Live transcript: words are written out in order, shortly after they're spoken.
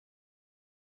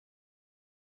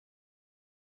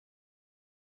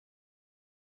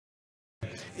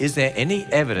is there any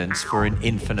evidence for an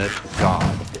infinite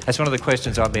God? That's one of the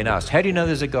questions I've been asked. How do you know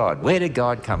there's a God? Where did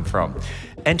God come from?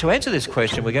 And to answer this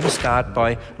question, we're going to start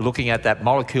by looking at that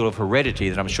molecule of heredity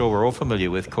that I'm sure we're all familiar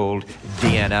with called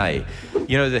DNA.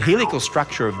 You know, the helical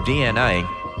structure of DNA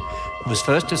was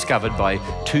first discovered by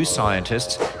two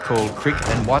scientists called Crick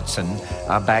and Watson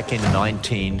back in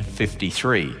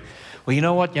 1953. Well, you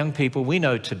know what, young people? We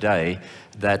know today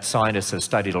that scientists have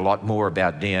studied a lot more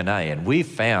about DNA, and we've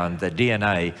found that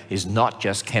DNA is not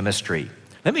just chemistry.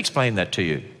 Let me explain that to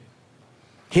you.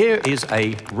 Here is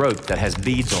a rope that has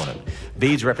beads on it,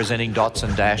 beads representing dots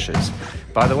and dashes.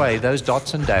 By the way, those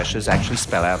dots and dashes actually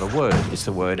spell out a word. It's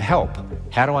the word help.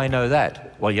 How do I know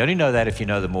that? Well, you only know that if you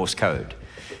know the Morse code.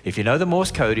 If you know the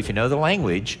Morse code, if you know the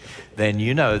language, then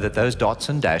you know that those dots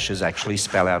and dashes actually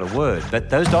spell out a word. But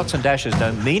those dots and dashes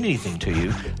don't mean anything to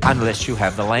you unless you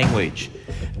have the language.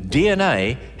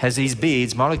 DNA has these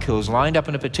beads, molecules lined up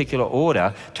in a particular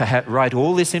order to write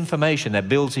all this information that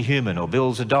builds a human or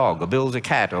builds a dog or builds a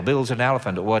cat or builds an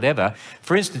elephant or whatever.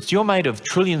 For instance, you're made of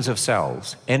trillions of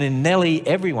cells, and in nearly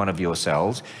every one of your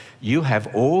cells, you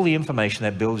have all the information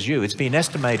that builds you. It's been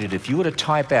estimated if you were to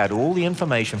type out all the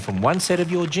information from one set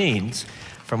of your genes,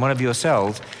 from one of your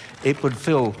cells, it would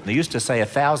fill, they used to say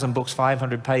 1,000 books,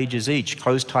 500 pages each,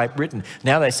 close type written.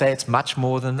 Now they say it's much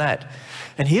more than that.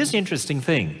 And here's the interesting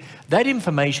thing. That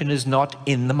information is not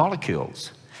in the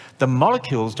molecules. The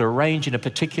molecules are arranged in a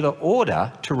particular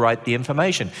order to write the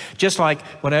information. Just like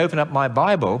when I open up my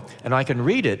Bible and I can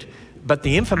read it, but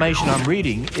the information I'm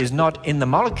reading is not in the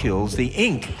molecules. The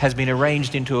ink has been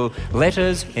arranged into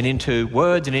letters and into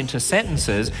words and into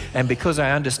sentences, and because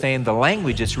I understand the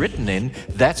language it's written in,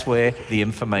 that's where the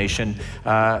information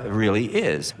really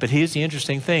is. But here's the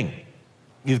interesting thing.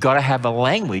 You've got to have a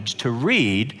language to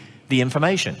read the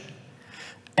information.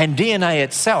 And DNA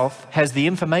itself has the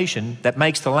information that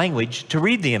makes the language to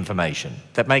read the information,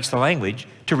 that makes the language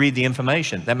to read the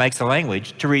information, that makes the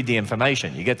language to read the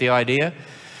information. You get the idea?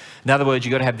 In other words,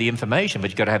 you've got to have the information,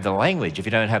 but you've got to have the language. If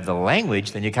you don't have the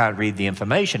language, then you can't read the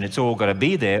information. It's all got to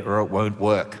be there or it won't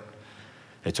work.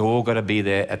 It's all got to be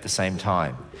there at the same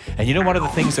time. And you know one of the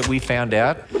things that we found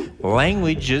out?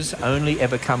 Languages only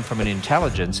ever come from an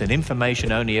intelligence, and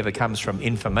information only ever comes from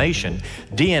information.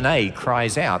 DNA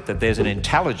cries out that there's an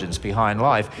intelligence behind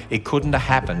life. It couldn't have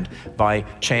happened by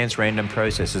chance random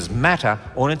processes. Matter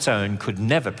on its own could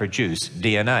never produce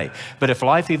DNA. But if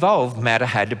life evolved, matter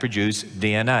had to produce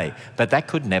DNA. But that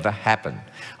could never happen.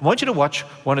 I want you to watch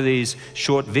one of these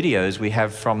short videos we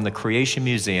have from the Creation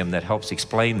Museum that helps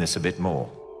explain this a bit more.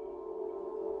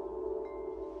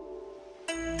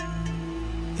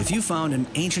 If you found an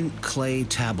ancient clay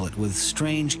tablet with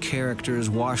strange characters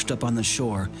washed up on the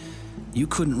shore, you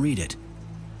couldn't read it,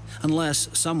 unless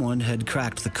someone had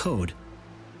cracked the code.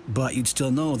 But you'd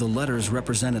still know the letters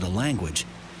represented a language,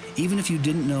 even if you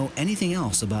didn't know anything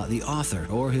else about the author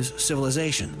or his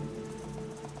civilization.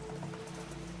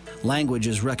 Language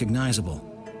is recognizable,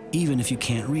 even if you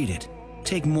can't read it.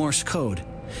 Take Morse code.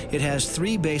 It has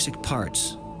three basic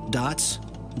parts: dots,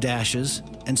 dashes,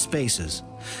 and spaces.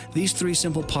 These three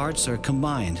simple parts are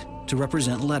combined to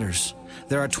represent letters.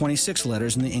 There are 26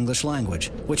 letters in the English language,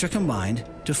 which are combined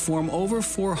to form over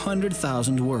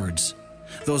 400,000 words.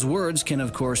 Those words can,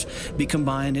 of course, be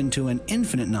combined into an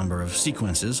infinite number of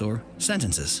sequences or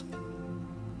sentences.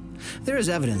 There is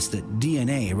evidence that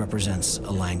DNA represents a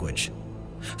language.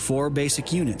 4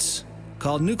 basic units,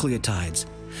 called nucleotides,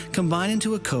 combine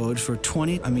into a code for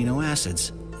 20 amino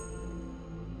acids.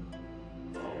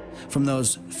 From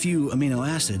those few amino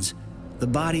acids, the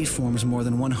body forms more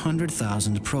than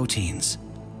 100,000 proteins.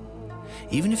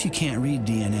 Even if you can't read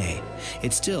DNA,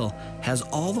 it still has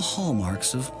all the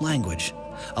hallmarks of language,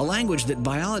 a language that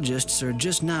biologists are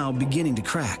just now beginning to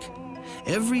crack.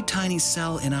 Every tiny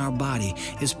cell in our body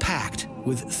is packed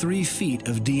with 3 feet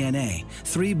of DNA,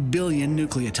 3 billion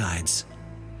nucleotides.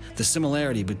 The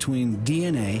similarity between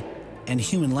DNA and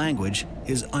human language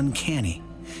is uncanny.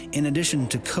 In addition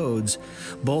to codes,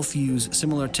 both use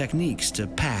similar techniques to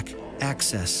pack,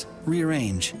 access,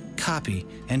 rearrange, copy,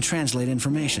 and translate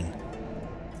information.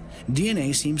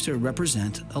 DNA seems to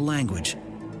represent a language,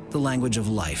 the language of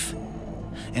life.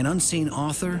 An unseen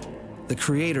author, the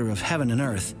creator of heaven and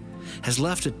earth, has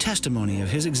left a testimony of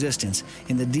his existence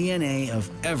in the DNA of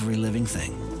every living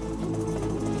thing.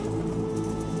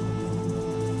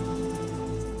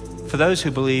 For those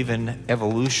who believe in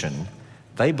evolution,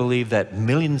 They believe that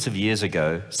millions of years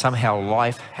ago, somehow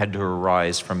life had to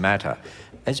arise from matter.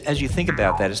 As you think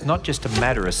about that, it's not just a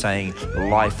matter of saying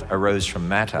life arose from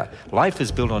matter. Life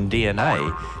is built on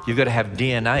DNA. You've got to have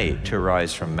DNA to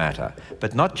arise from matter.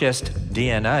 But not just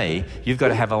DNA, you've got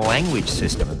to have a language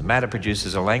system. Matter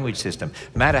produces a language system.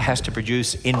 Matter has to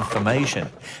produce information.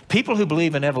 People who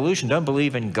believe in evolution don't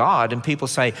believe in God, and people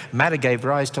say matter gave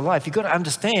rise to life. You've got to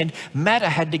understand, matter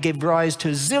had to give rise to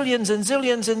zillions and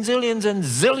zillions and zillions and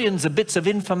zillions of bits of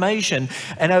information.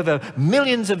 And over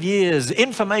millions of years,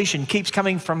 information keeps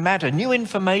coming from matter, new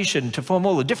information to form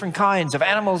all the different kinds of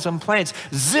animals and plants,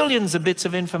 zillions of bits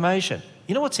of information.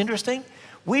 You know what's interesting?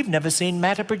 We've never seen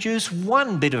matter produce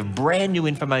one bit of brand new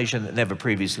information that never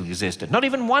previously existed, not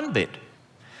even one bit.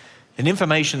 An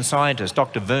information scientist,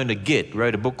 Dr. Werner Gitt,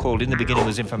 wrote a book called In the Beginning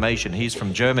Was Information. He's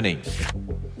from Germany.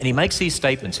 And he makes these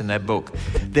statements in that book.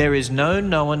 There is no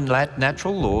known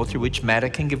natural law through which matter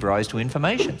can give rise to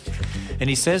information. And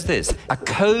he says this, a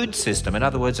code system, in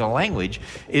other words, a language,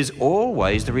 is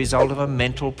always the result of a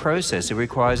mental process. It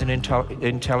requires an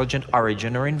intelligent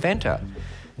origin or inventor.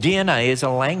 DNA is a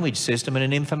language system and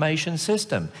an information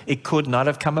system. It could not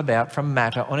have come about from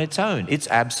matter on its own. It's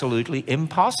absolutely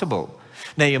impossible.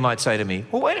 Now you might say to me,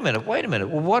 well, wait a minute.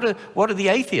 Well, what do the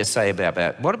atheists say about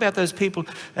that? What about those people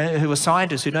who are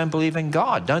scientists who don't believe in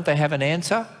God? Don't they have an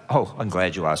answer? Oh, I'm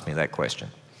glad you asked me that question.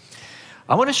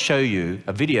 I want to show you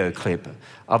a video clip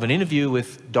of an interview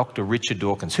with Dr. Richard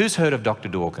Dawkins. Who's heard of Dr.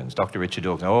 Dawkins? Dr. Richard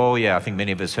Dawkins. Oh yeah, I think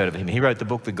many of us heard of him. He wrote the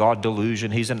book, The God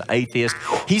Delusion. He's an atheist.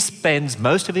 He spends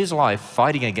most of his life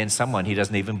fighting against someone he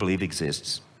doesn't even believe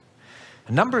exists.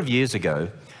 A number of years ago,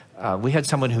 we had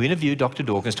someone who interviewed Dr.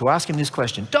 Dawkins to ask him this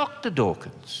question. Dr.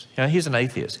 Dawkins, you know, he's an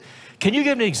atheist. Can you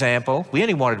give an example, we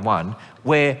only wanted one,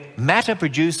 where matter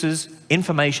produces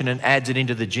information and adds it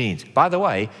into the genes? By the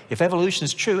way, if evolution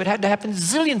is true, it had to happen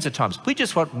zillions of times. We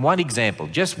just want one example,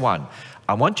 just one.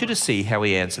 I want you to see how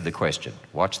he answered the question.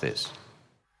 Watch this.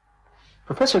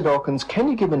 Professor Dawkins, can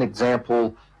you give an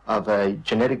example of a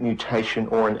genetic mutation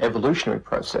or an evolutionary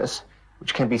process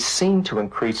which can be seen to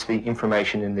increase the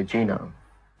information in the genome?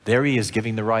 There he is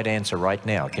giving the right answer right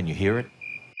now. Can you hear it?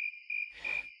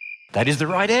 That is the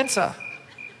right answer.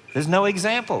 There's no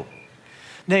example.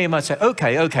 Now you might say,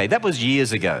 okay, that was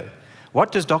years ago.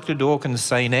 What does Dr. Dawkins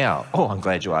say now? Oh, I'm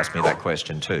glad you asked me that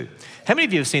question too. How many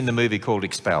of you have seen the movie called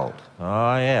Expelled?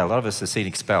 Oh yeah, a lot of us have seen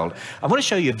Expelled. I want to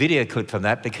show you a video clip from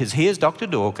that because here's Dr.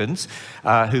 Dawkins,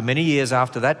 who many years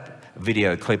after that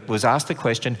video clip was asked the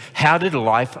question, how did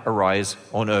life arise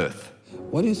on Earth?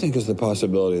 What do you think is the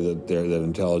possibility that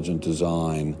intelligent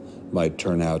design might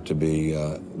turn out to be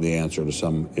the answer to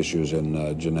some issues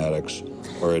in genetics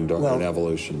or in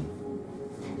evolution?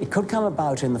 It could come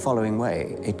about in the following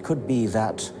way. It could be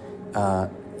that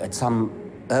at some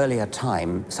earlier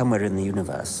time, somewhere in the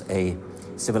universe, a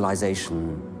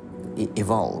civilization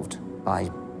evolved by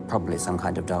probably some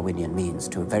kind of Darwinian means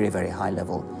to a very, very high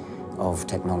level of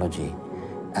technology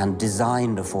and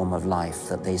designed a form of life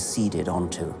that they seeded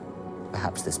onto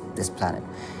perhaps this planet.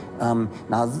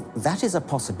 Now, that is a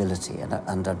possibility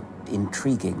and an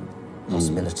intriguing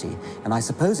possibility. And I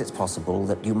suppose it's possible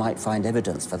that you might find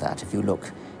evidence for that if you look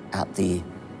at the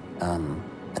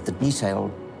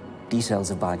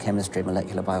details of biochemistry,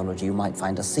 molecular biology. You might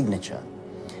find a signature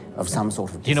of some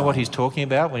sort of design. Do you know what he's talking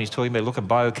about when he's talking about look at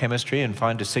biochemistry and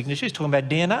find a signature? He's talking about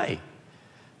DNA.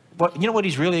 You know what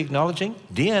he's really acknowledging?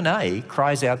 DNA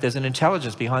cries out there's an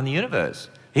intelligence behind the universe.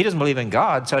 He doesn't believe in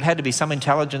God, so it had to be some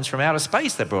intelligence from outer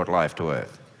space that brought life to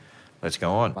Earth. Let's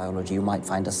go on. Biology, you might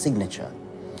find a signature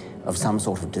of some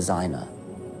sort of designer.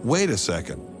 Wait a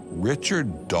second.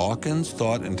 Richard Dawkins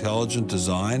thought intelligent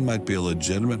design might be a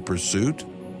legitimate pursuit?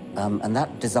 And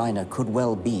that designer could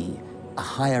well be a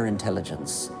higher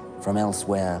intelligence from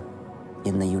elsewhere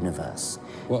in the universe.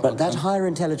 Well, but that higher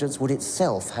intelligence would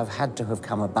itself have had to have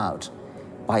come about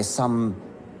by some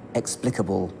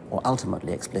explicable or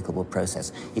ultimately explicable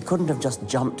process. It couldn't have just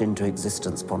jumped into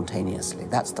existence spontaneously.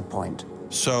 That's the point.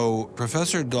 So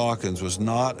Professor Dawkins was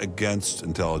not against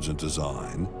intelligent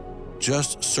design,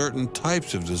 just certain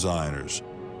types of designers,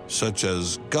 such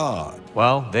as God.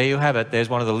 Well, there you have it. There's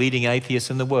one of the leading atheists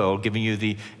in the world giving you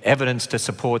the evidence to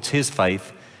support his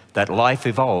faith that life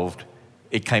evolved.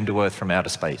 It came to Earth from outer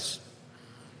space.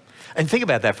 And think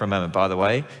about that for a moment, by the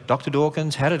way. Dr.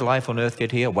 Dawkins, how did life on Earth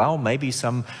get here? Well, maybe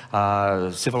some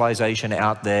civilization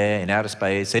out there in outer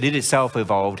space that it itself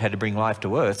evolved, had to bring life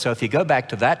to Earth. So if you go back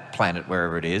to that planet,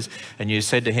 wherever it is, and you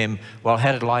said to him, well,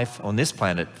 how did life on this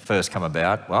planet first come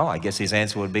about? Well, I guess his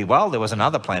answer would be, well, there was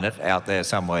another planet out there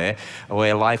somewhere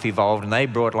where life evolved and they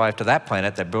brought life to that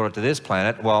planet, they brought it to this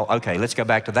planet. Well, okay, let's go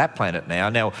back to that planet now.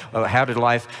 Now, how did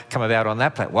life come about on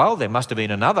that planet? Well, there must have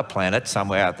been another planet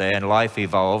somewhere out there and life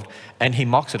evolved. And he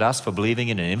mocks at us for believing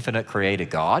in an infinite creator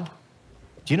God.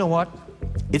 Do you know what?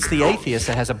 It's the atheist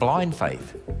that has a blind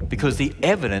faith because the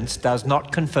evidence does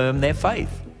not confirm their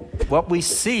faith. What we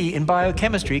see in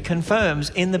biochemistry confirms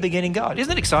in the beginning God.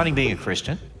 Isn't it exciting being a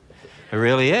Christian? It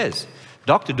really is.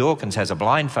 Dr. Dawkins has a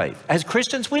blind faith. As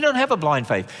Christians, we don't have a blind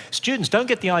faith. Students, don't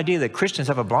get the idea that Christians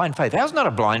have a blind faith. Ours is not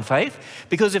a blind faith,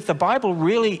 because if the Bible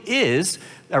really is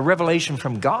a revelation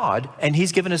from God, and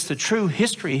he's given us the true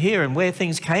history here and where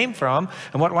things came from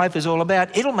and what life is all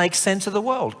about, it'll make sense of the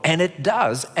world. And it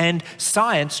does. And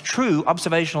science, true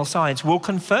observational science, will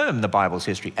confirm the Bible's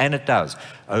history. And it does,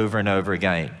 over and over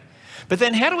again. But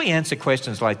then how do we answer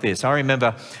questions like this? I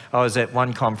remember I was at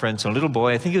one conference, a little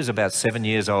boy, I think he was about 7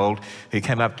 years old, who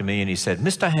came up to me and he said,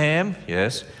 Mr. Ham,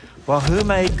 yes, well, who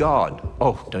made God?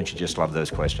 Oh, don't you just love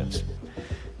those questions?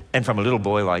 And from a little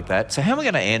boy like that, so how am I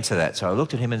going to answer that? So I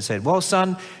looked at him and said, well,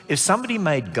 son, if somebody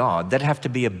made God, that'd have to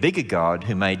be a bigger God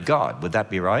who made God. Would that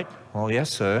be right? Oh, yes,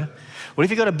 sir. Well,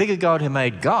 if you've got a bigger God who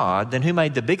made God, then who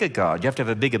made the bigger God? You have to have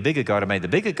a bigger God who made the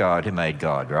bigger God who made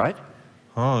God, right?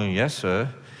 Oh, yes, sir.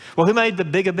 Well, who made the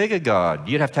bigger God?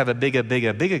 You'd have to have a bigger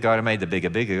God who made the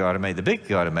bigger God who made the bigger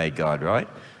God who made God, right?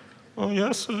 Oh,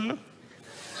 yes, sir.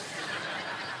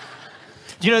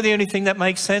 Do you know the only thing that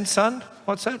makes sense, son?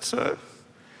 What's that, sir?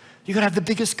 You've got to have the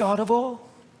biggest God of all,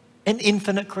 an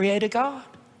infinite creator God.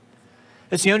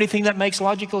 It's the only thing that makes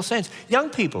logical sense. Young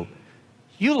people,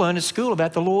 you learn at school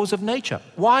about the laws of nature.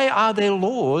 Why are there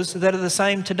laws that are the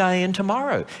same today and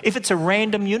tomorrow? If it's a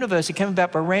random universe, it came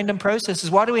about by random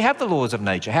processes, why do we have the laws of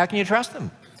nature? How can you trust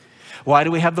them? Why do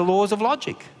we have the laws of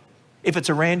logic? If it's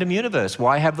a random universe,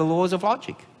 why have the laws of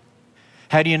logic?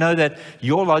 How do you know that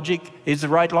your logic is the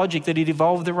right logic, that it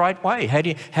evolved the right way? How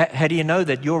do you know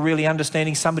that you're really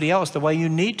understanding somebody else the way you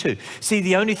need to? See,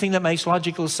 the only thing that makes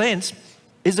logical sense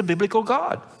is a biblical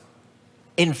God.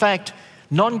 In fact,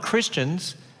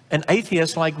 non-Christians and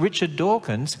atheists like Richard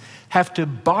Dawkins have to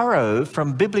borrow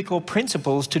from biblical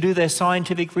principles to do their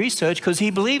scientific research because he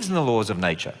believes in the laws of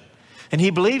nature. And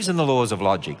he believes in the laws of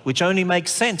logic, which only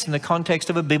makes sense in the context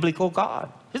of a biblical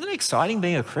God. Isn't it exciting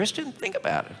being a Christian? Think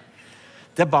about it.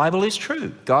 The Bible is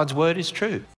true. God's word is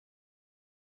true.